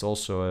 It's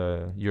also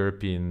a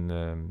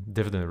European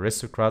dividend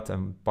aristocrat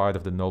and part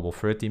of the Noble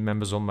 13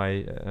 members on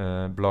my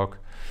blog.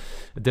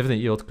 A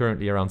dividend yield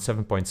currently around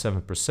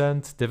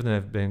 7.7%. Dividend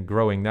have been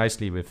growing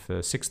nicely with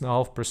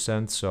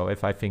 6.5%. So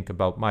if I think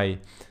about my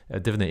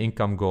dividend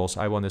income goals,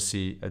 I want to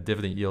see a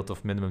dividend yield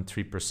of minimum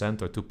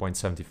 3% or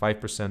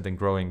 2.75% and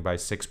growing by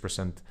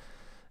 6%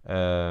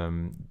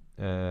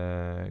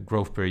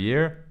 growth per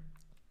year.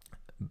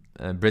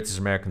 British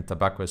American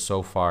Tobacco is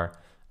so far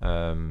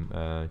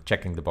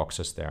checking the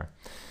boxes there.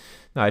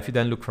 Now, if you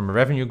then look from a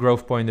revenue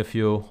growth point of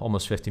view,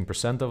 almost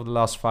 15% over the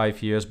last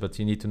 5 years, but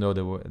you need to know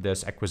that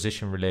there's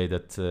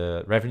acquisition-related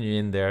revenue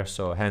in there.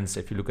 So hence,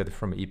 if you look at it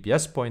from an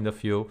EPS point of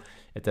view,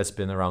 it has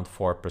been around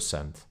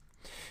 4%.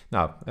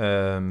 Now,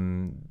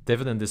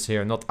 dividend is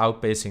here not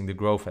outpacing the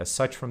growth as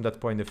such from that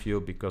point of view,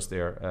 because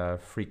their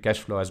free cash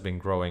flow has been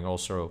growing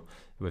also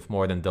with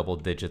more than double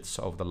digits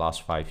over the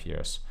last 5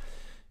 years.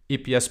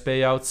 EPS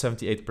payout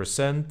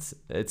 78%.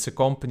 It's a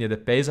company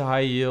that pays a high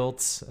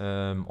yield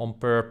on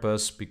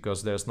purpose,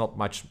 because there's not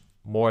much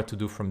more to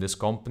do from this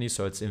company.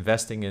 So it's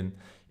investing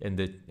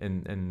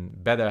in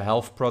better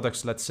health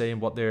products, let's say, in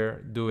what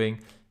they're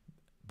doing,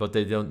 but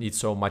they don't need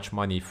so much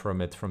money from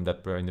it from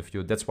that point of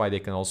view. That's why they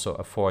can also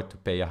afford to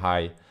pay a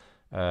high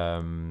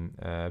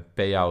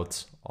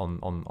payout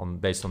on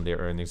based on their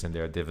earnings and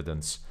their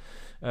dividends.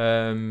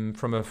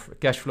 From a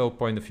cash flow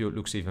point of view, it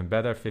looks even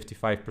better,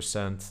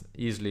 55%,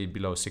 easily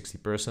below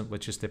 60%,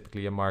 which is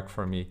typically a mark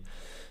for me.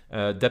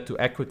 Debt to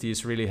equity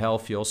is really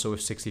healthy also with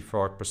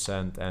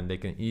 64%, and they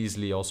can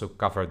easily also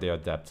cover their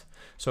debt.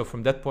 So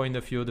from that point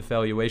of view, the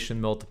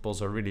valuation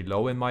multiples are really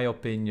low in my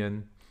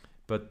opinion,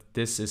 but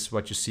this is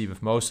what you see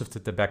with most of the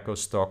tobacco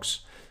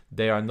stocks.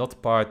 They are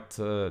not part,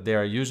 they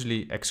are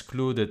usually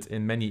excluded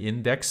in many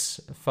index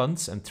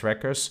funds and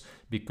trackers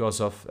because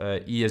of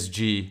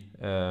ESG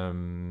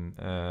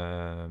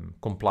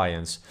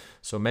compliance.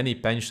 So many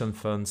pension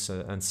funds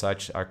and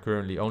such are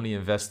currently only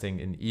investing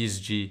in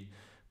ESG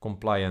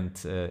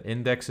compliant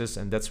indexes,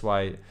 and that's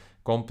why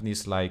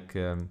companies like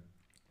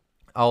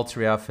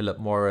Altria, Philip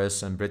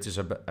Morris and British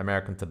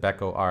American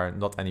Tobacco are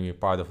not anymore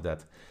part of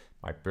that.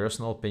 My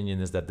personal opinion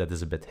is that that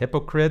is a bit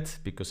hypocrite,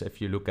 because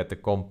if you look at the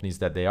companies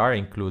that they are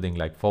including,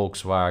 like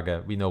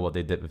Volkswagen, we know what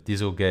they did with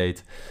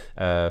Dieselgate,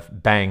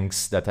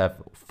 banks that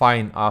have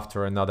fine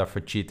after another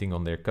for cheating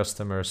on their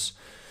customers.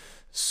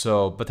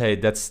 So, but hey,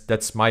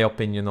 that's my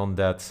opinion on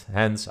that.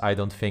 Hence, I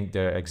don't think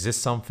there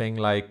exists something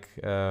like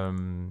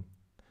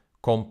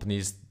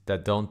companies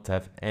that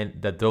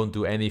don't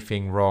do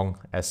anything wrong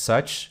as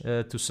such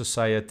to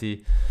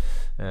society.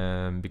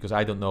 Because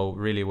I don't know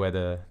really where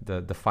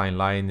the fine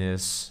line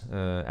is,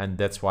 and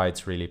that's why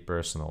it's really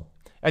personal.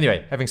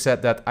 Anyway, having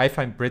said that, I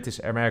find British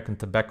American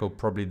Tobacco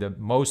probably the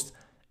most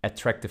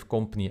attractive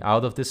company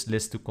out of this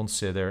list to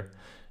consider.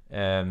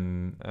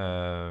 This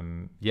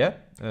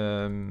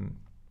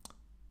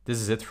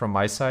is it from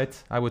my side,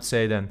 I would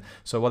say then.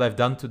 So what I've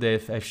done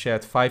today, I've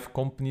shared 5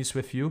 companies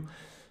with you.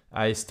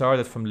 I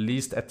started from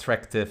least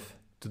attractive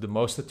to the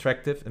most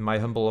attractive, in my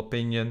humble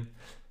opinion.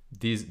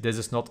 This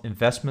is not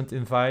investment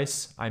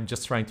advice. I'm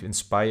just trying to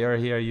inspire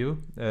you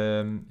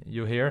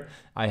here.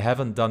 I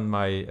haven't done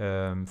my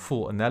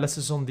full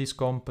analysis on these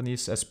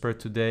companies as per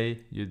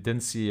today. You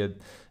didn't see a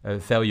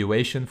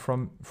valuation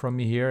from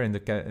me here in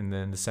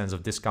the sense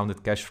of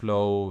discounted cash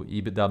flow,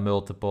 EBITDA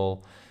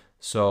multiple.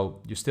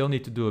 So you still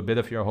need to do a bit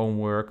of your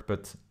homework.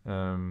 But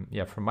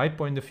from my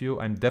point of view,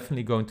 I'm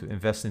definitely going to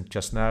invest in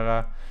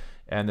Chasnara.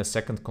 And the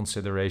second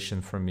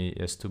consideration for me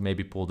is to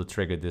maybe pull the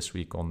trigger this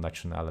week on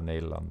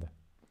Nationale-Nederlanden.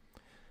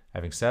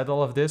 Having said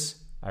all of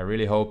this, I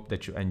really hope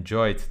that you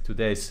enjoyed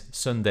today's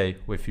Sunday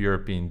with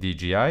European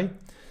DGI.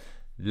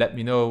 Let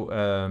me know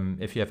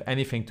if you have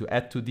anything to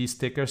add to these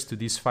tickers, to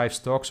these 5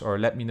 stocks, or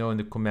let me know in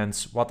the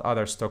comments what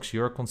other stocks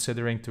you're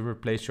considering to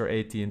replace your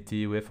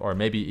AT&T with, or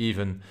maybe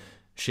even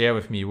share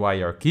with me why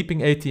you're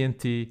keeping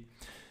AT&T.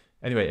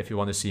 Anyway, if you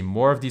want to see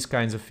more of these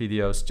kinds of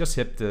videos, just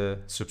hit the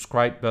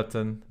subscribe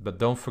button, but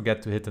don't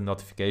forget to hit the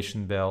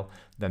notification bell.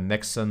 Then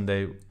next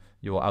Sunday,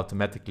 you will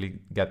automatically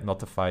get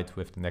notified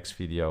with the next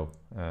video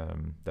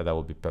that I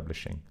will be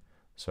publishing.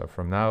 So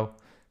from now,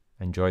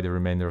 enjoy the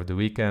remainder of the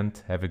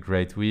weekend. Have a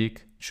great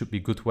week. Should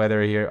be good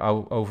weather here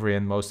over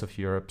in most of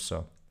Europe,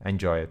 so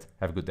enjoy it.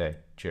 Have a good day.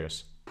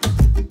 Cheers.